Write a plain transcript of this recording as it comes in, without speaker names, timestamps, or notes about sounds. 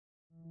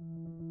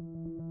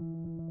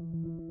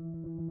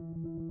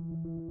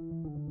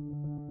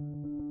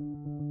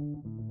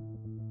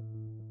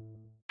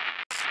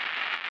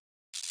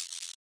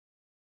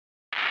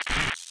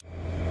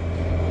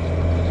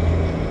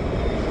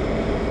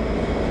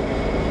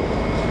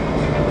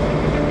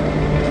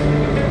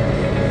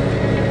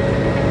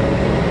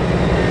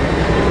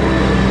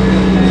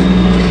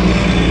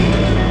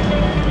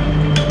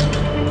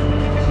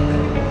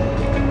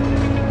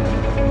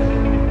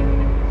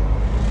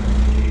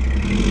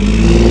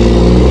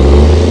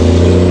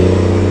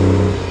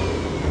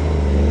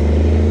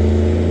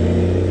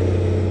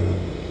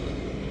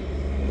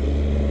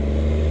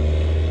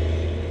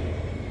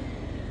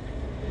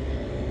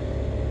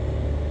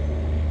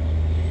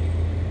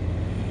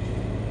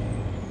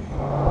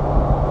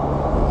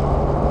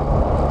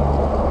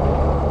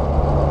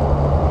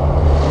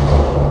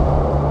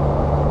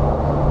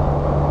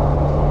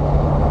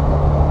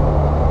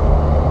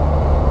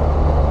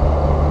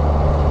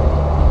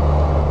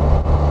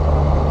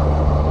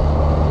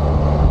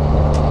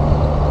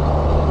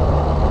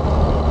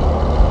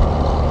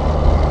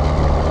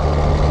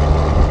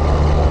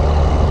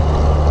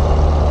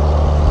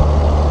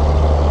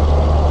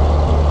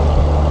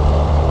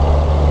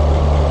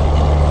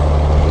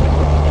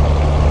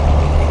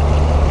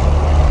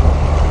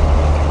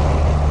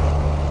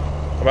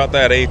About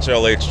that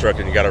HLH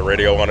Trucking, you got a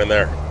radio on in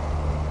there?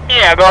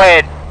 Yeah, go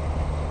ahead.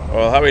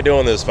 Well, how are we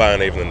doing this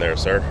fine evening there,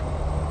 sir?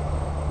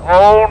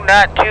 Oh,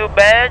 not too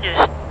bad.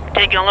 Just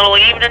taking a little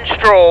evening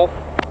stroll.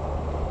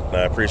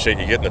 I appreciate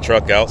you getting the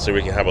truck out so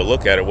we can have a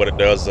look at it, what it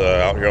does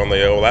out here on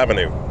the old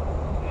avenue.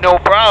 No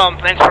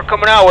problem. Thanks for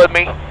coming out with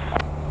me.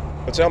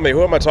 Well, tell me,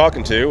 who am I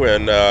talking to,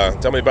 and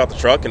tell me about the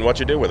truck and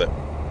what you do with it.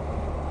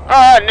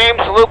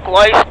 Name's Luke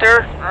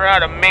Leister. We're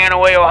out of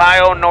Mantua,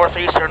 Ohio,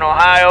 northeastern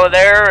Ohio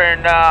there,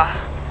 and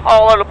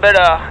a little bit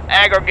of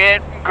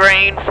aggregate,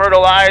 grain,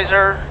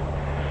 fertilizer,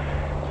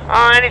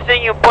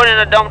 anything you put in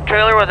a dump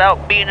trailer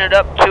without beating it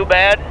up too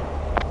bad.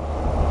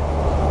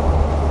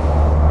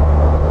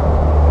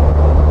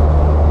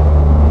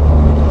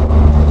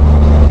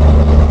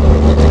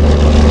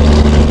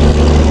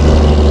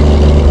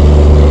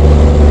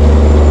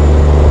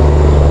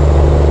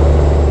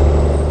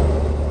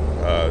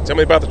 Tell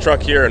me about the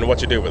truck here and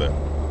what you do with it.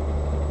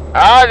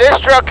 This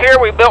truck here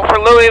we built for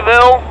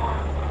Louisville.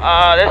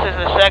 This is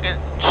the second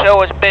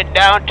show it's been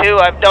down to.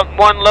 I've dumped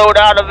one load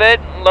out of it,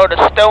 a load of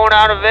stone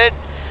out of it,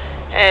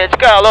 and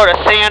it's got a load of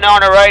sand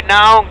on it right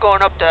now,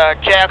 going up to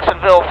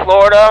Jacksonville,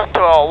 Florida, to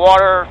a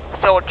water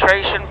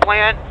filtration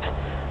plant.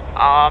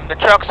 The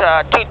truck's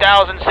a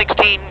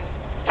 2016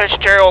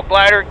 Fitzgerald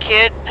Glider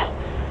Kit.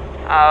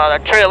 The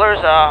trailer's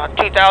a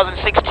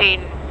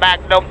 2016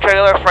 Mac dump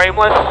trailer,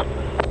 frameless.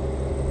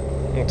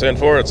 Well,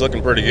 10-4, it's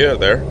looking pretty good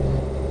there.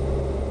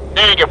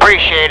 Thank you,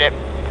 appreciate it.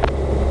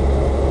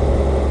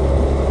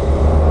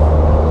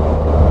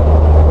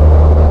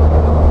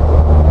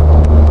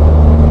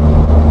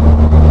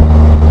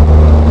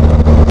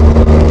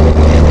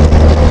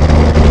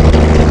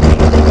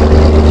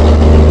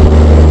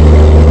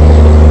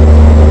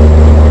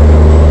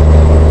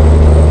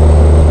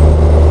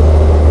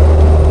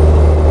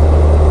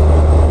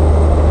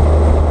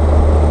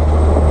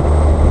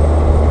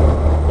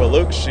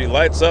 She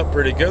lights up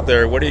pretty good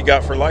there. What do you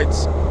got for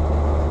lights?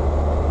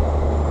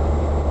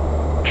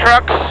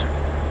 Truck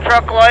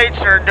lights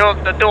are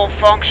the dual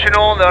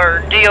functional.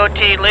 They're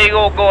DOT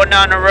legal going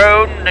down the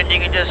road, and then you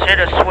can just hit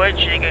a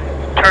switch and you can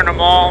turn them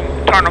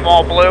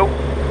all blue.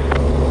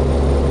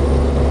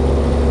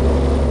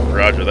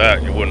 Roger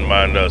that. You wouldn't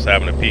mind us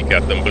having a peek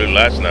at them blue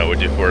lights now,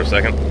 would you, for a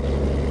second?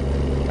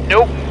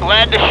 Nope.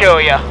 Glad to show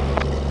you.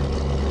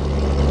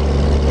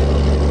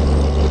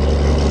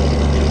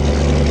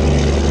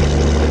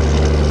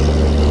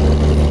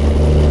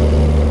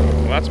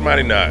 That's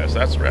mighty nice.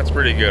 That's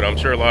pretty good. I'm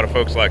sure a lot of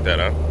folks like that,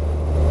 huh?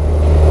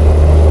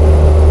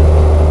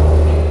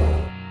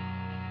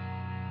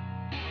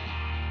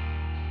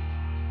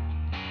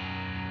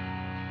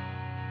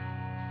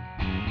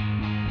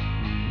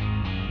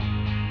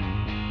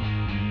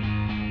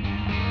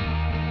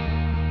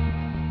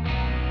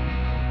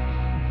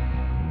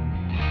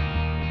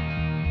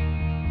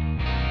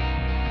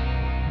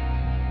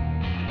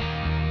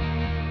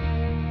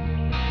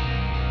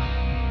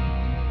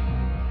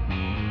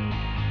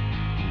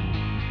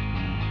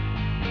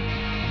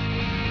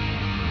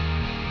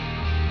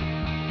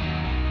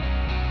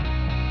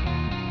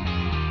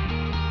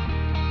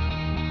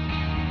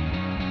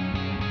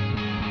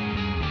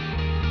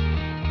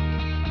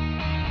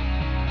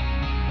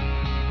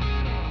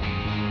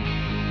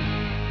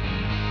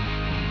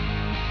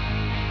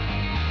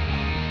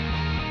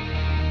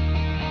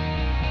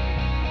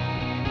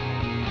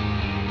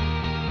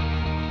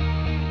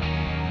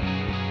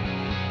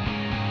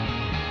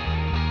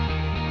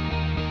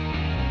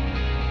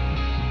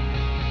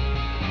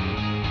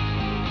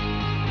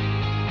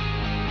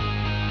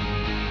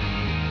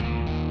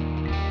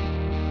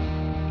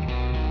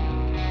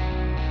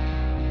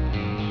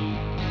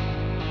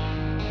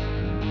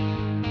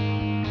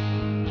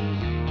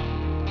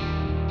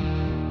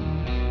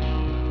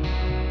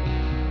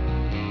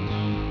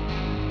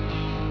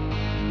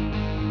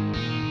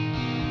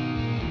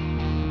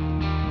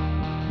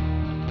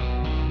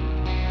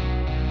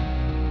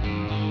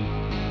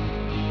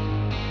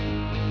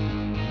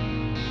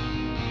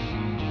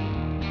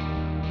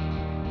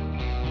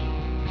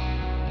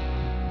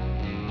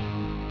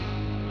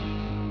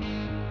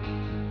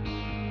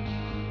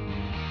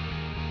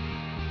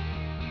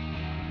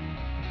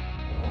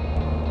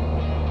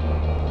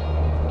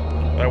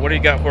 What do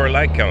you got for a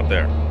light count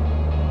there?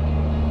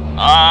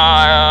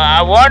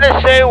 I want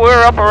to say we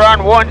were up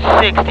around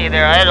 160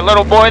 there. I had a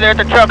little boy there at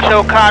the truck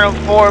show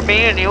counting for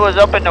me, and he was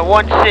up in the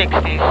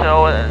 160,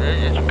 so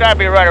it's got to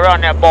be right around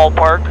that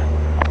ballpark.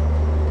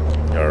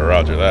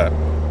 Roger that.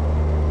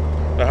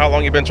 Now, how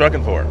long you been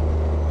trucking for?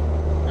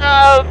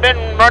 I've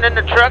been running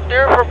the truck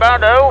there for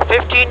about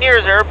 15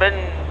 years there.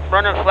 Been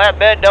running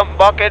flatbed, dump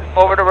bucket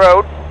over the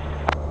road.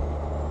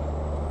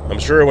 I'm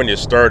sure when you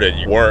started,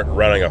 you weren't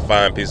running a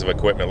fine piece of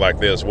equipment like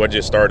this. What'd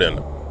you start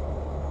in?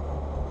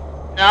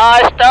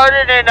 I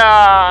started in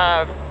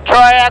a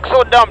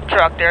tri-axle dump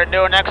truck there,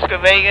 doing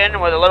excavating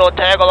with a little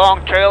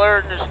tag-along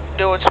trailer, just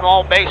doing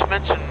small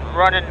basements and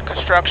running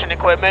construction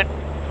equipment.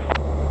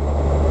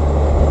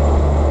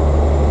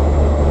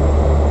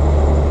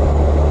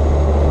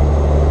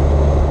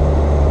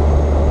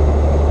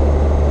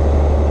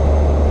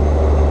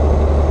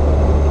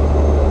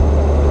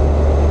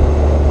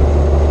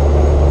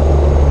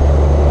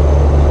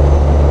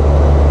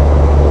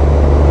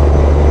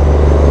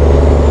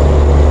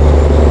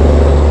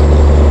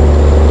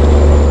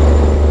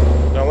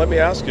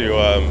 Ask you,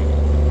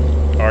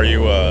 are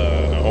you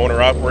a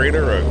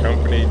owner-operator, or a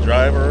company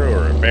driver,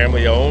 or a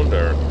family-owned,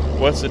 or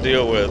what's the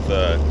deal with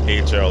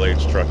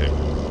HLH Trucking?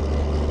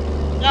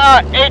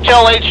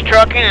 HLH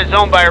Trucking is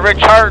owned by Rich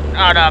Hart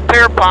out of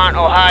Pierpont,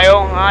 Ohio.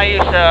 I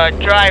used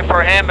to drive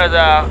for him as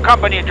a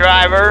company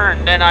driver,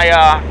 and then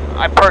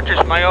I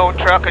purchased my own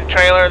truck and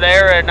trailer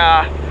there, and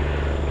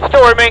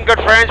still remain good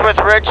friends with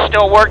Rich,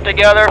 still work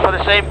together for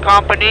the same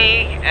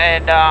company,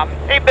 and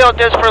he built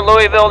this for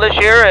Louisville this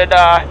year, and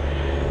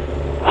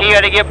he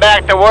had to get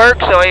back to work,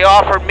 so he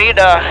offered me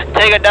to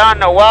take it down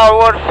to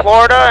Wildwood,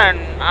 Florida, and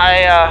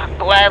I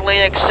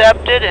gladly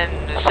accepted and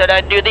said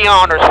I'd do the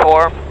honors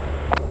for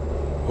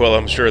him. Well,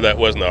 I'm sure that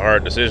wasn't a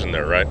hard decision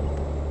there, right?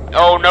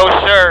 Oh, no,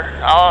 sir.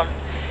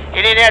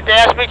 You didn't have to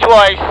ask me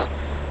twice.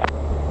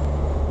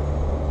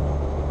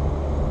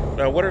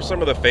 Now, what are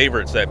some of the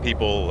favorites that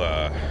people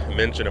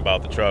mention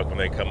about the truck when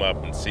they come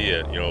up and see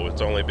it? You know,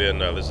 it's only been,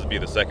 this will be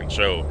the second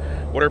show.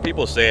 What are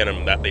people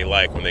saying that they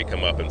like when they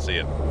come up and see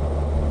it?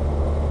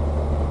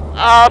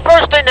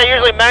 First thing they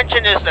usually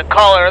mention is the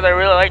color. They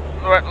really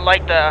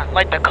like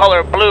the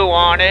color blue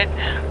on it.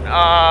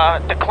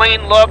 The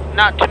clean look,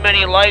 not too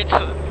many lights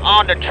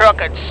on the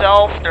truck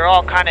itself. They're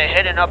all kind of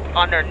hidden up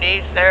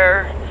underneath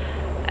there.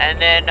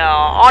 And then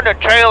on the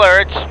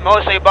trailer, it's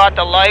mostly about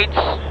the lights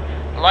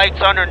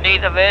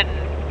underneath of it.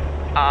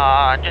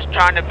 Just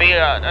trying to be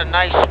a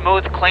nice,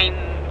 smooth, clean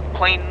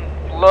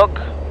look.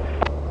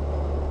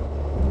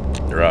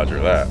 Roger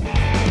that.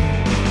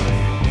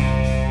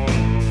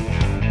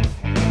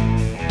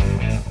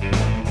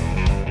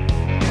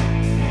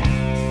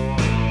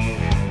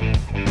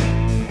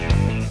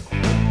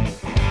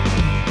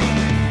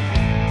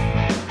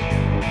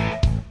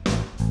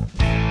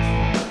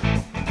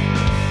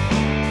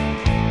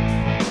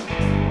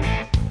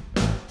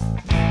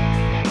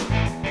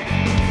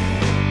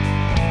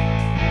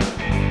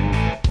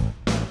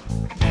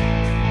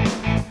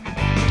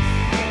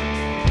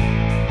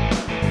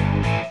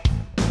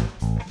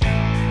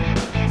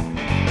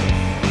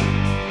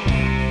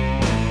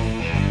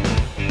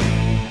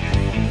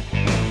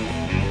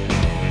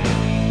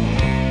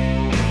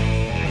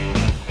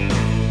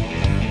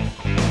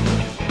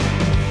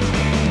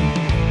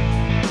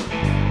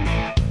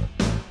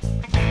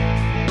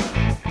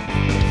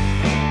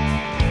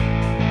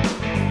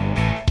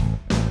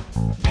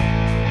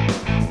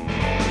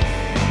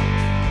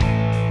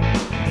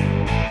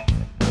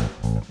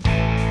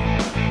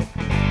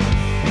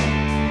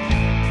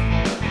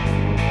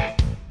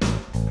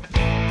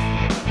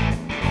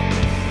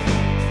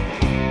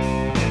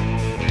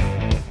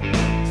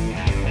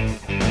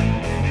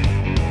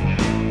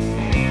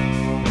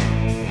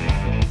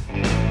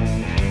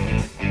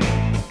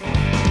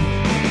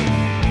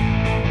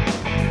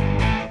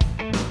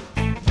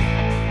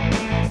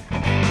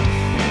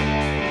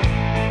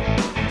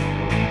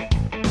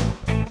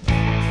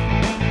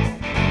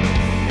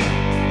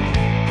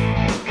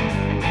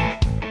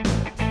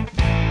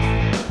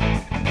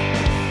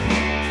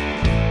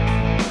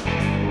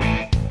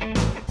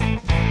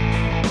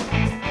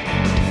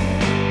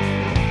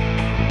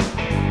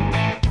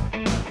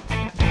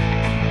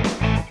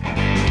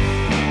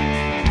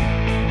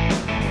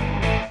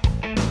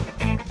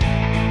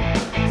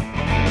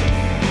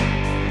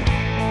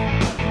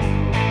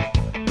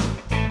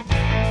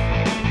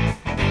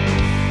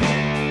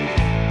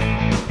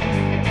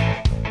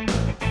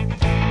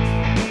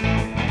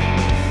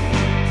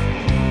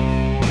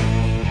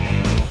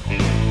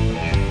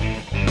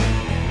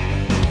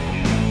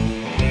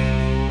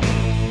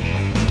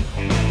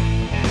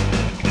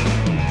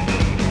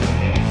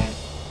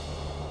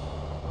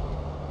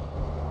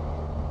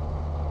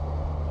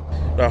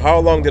 Now, how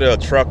long did a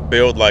truck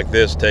build like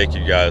this take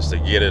you guys to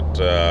get it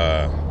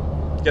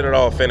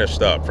all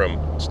finished up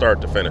from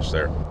start to finish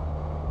there?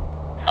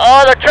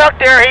 The truck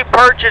there he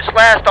purchased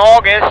last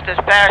August, this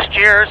past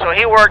year, so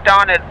he worked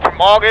on it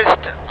from August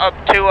up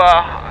to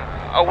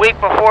a week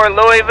before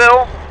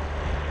Louisville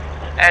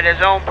at his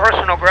own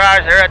personal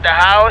garage there at the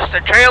house.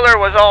 The trailer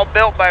was all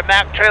built by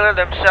Mac Trailer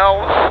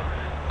themselves.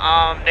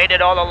 They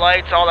did all the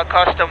lights, all the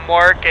custom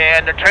work,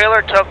 and the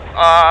trailer took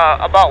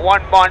about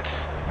 1 month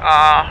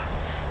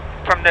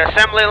from the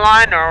assembly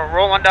line or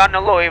rolling down to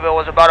Louisville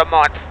was about a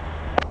month.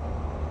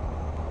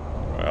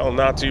 Well,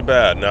 not too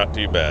bad, not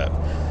too bad.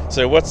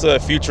 So what's the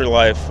future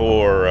life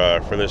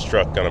for this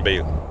truck going to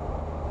be?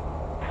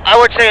 I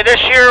would say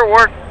this year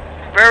worked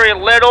very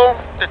little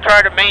to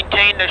try to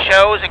maintain the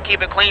shows and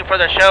keep it clean for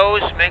the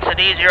shows. Makes it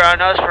easier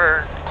on us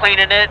for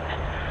cleaning it.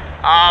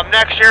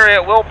 Next year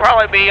it will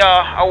probably be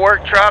a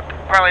work truck,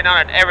 probably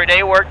not an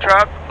everyday work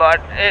truck,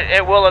 but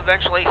it will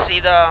eventually see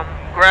the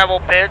gravel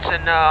pits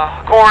and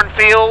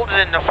cornfields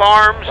and the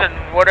farms and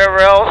whatever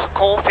else,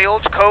 coal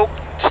fields, coke,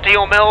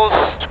 steel mills,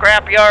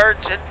 scrap yards.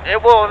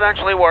 It will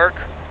eventually work.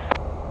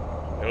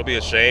 It'll be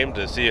a shame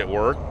to see it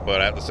work,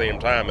 but at the same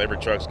time, every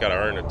truck's got to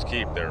earn its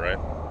keep there, right?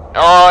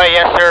 Oh,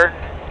 yes, sir.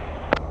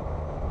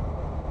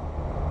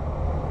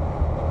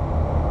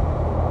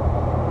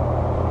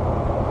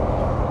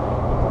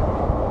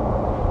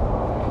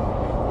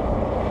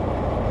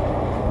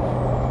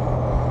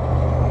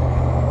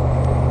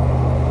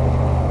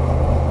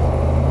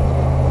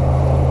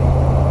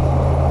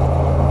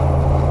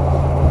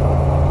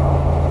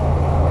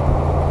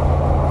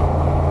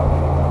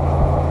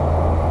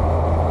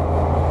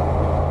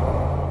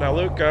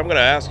 I'm going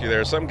to ask you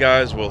there, some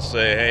guys will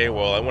say, hey,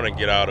 well, I want to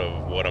get out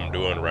of what I'm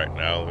doing right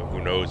now.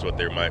 Who knows what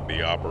they might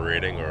be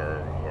operating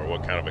or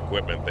what kind of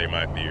equipment they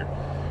might be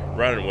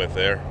running with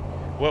there.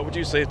 What would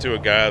you say to a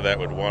guy that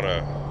would want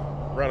to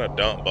run a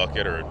dump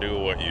bucket or do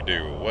what you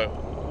do?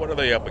 What are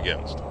they up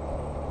against?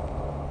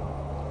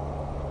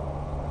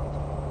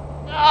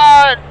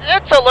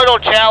 It's a little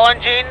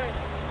challenging.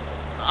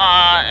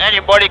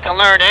 Anybody can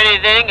learn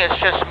anything. It's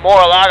just more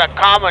a lot of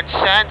common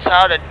sense,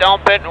 how to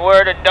dump it and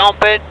where to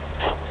dump it.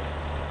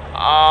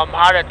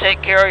 How to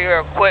take care of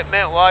your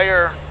equipment while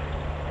you're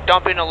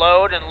dumping a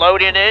load and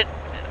loading it.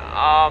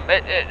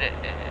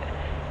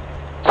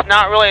 It's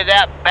not really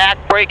that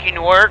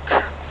back-breaking work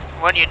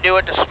when you do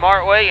it the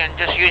smart way and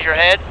just use your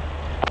head.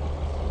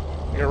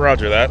 Yeah,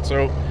 roger that.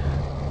 So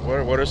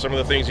what are some of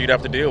the things you'd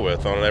have to deal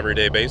with on an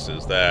everyday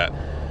basis that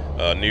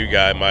a new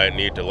guy might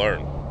need to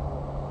learn?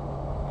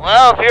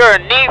 Well, if you're a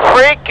neat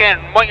freak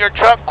and want your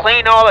truck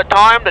clean all the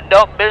time, the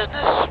dump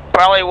business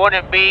probably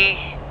wouldn't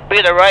be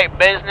the right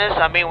business.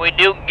 I mean, we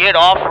do get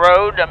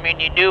off-road. I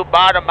mean, you do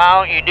bottom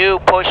out. You do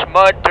push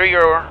mud through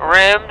your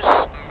rims.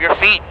 Your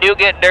feet do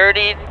get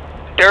dirty.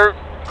 Dirt,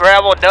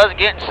 gravel does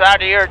get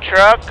inside of your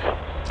truck.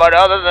 But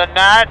other than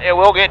that, it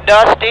will get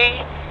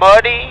dusty,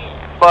 muddy.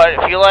 But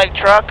if you like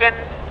trucking,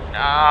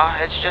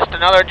 it's just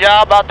another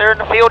job out there in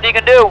the field you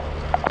can do.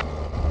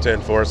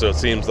 10-4, so it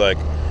seems like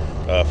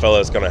a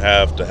fella's going to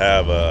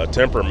have a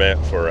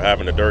temperament for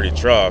having a dirty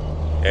truck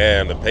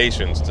and the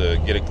patience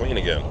to get it clean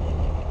again.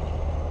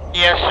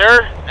 Yes,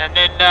 sir. And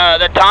then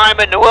the time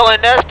and the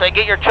willingness to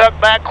get your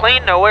truck back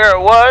clean to where it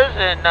was.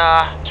 And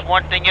it's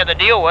one thing you have to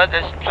deal with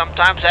is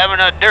sometimes having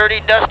a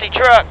dirty, dusty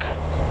truck.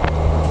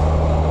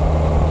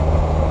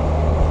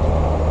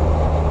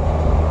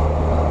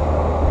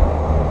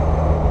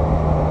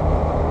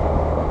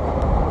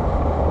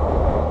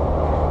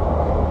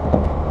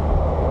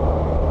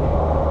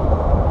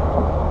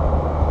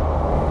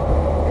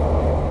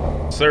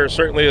 Sir,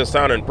 certainly is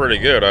sounding pretty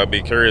good. I'd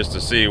be curious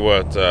to see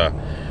what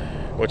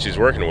she's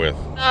working with.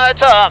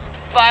 It's a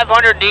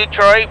 500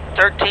 Detroit,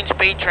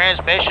 13-speed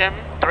transmission,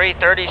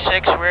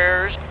 336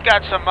 rears.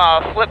 Got some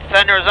flip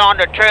fenders on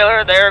the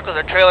trailer there because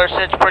the trailer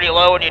sits pretty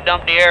low when you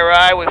dump the air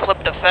ride. We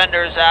flip the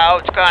fenders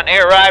out. It's got an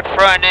air ride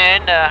front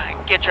end,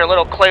 get your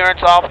little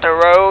clearance off the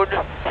road.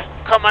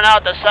 Coming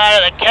out the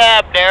side of the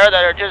cab there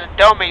that are just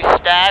dummy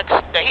stacks.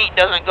 The heat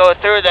doesn't go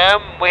through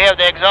them. We have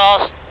the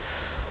exhaust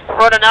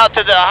running out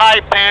to the high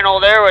panel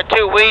there with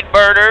 2 weed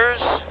burners.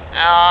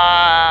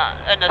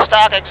 And the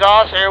stock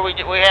exhaust here, we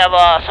have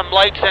some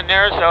lights in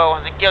there, so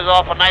it gives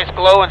off a nice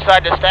glow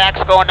inside the stacks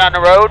going down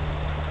the road.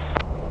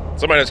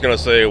 Somebody's going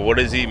to say, what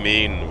does he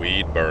mean,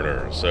 weed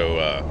burner?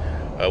 So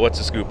what's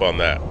the scoop on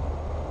that?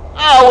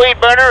 Weed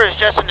burner is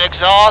just an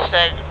exhaust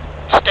that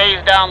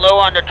stays down low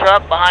on the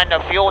truck behind the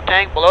fuel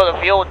tank, below the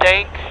fuel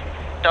tank.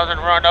 Doesn't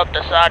run up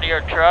the side of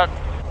your truck.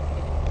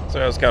 So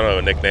that's kind of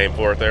a nickname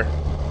for it there?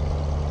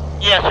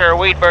 Yes, sir,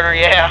 weed burner,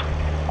 yeah.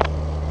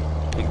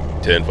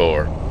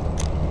 10-4.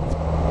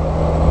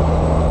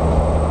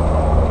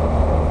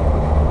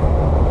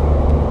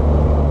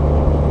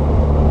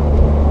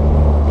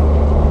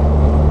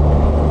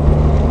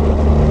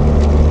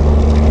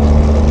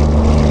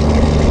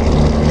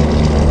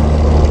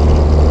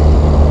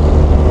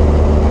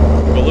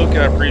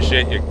 I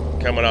appreciate you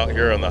coming out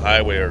here on the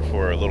highway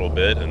for a little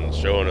bit and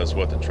showing us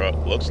what the truck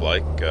looks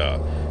like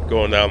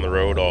going down the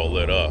road all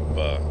lit up.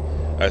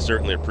 I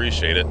certainly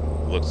appreciate it.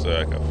 Looks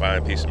like a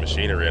fine piece of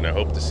machinery, and I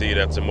hope to see it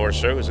at some more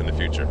shows in the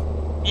future.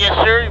 Yes,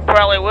 sir, you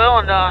probably will,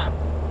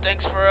 and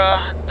thanks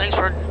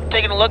for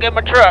taking a look at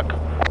my truck.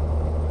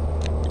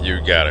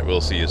 You got it. We'll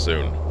see you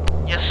soon.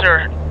 Yes,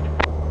 sir.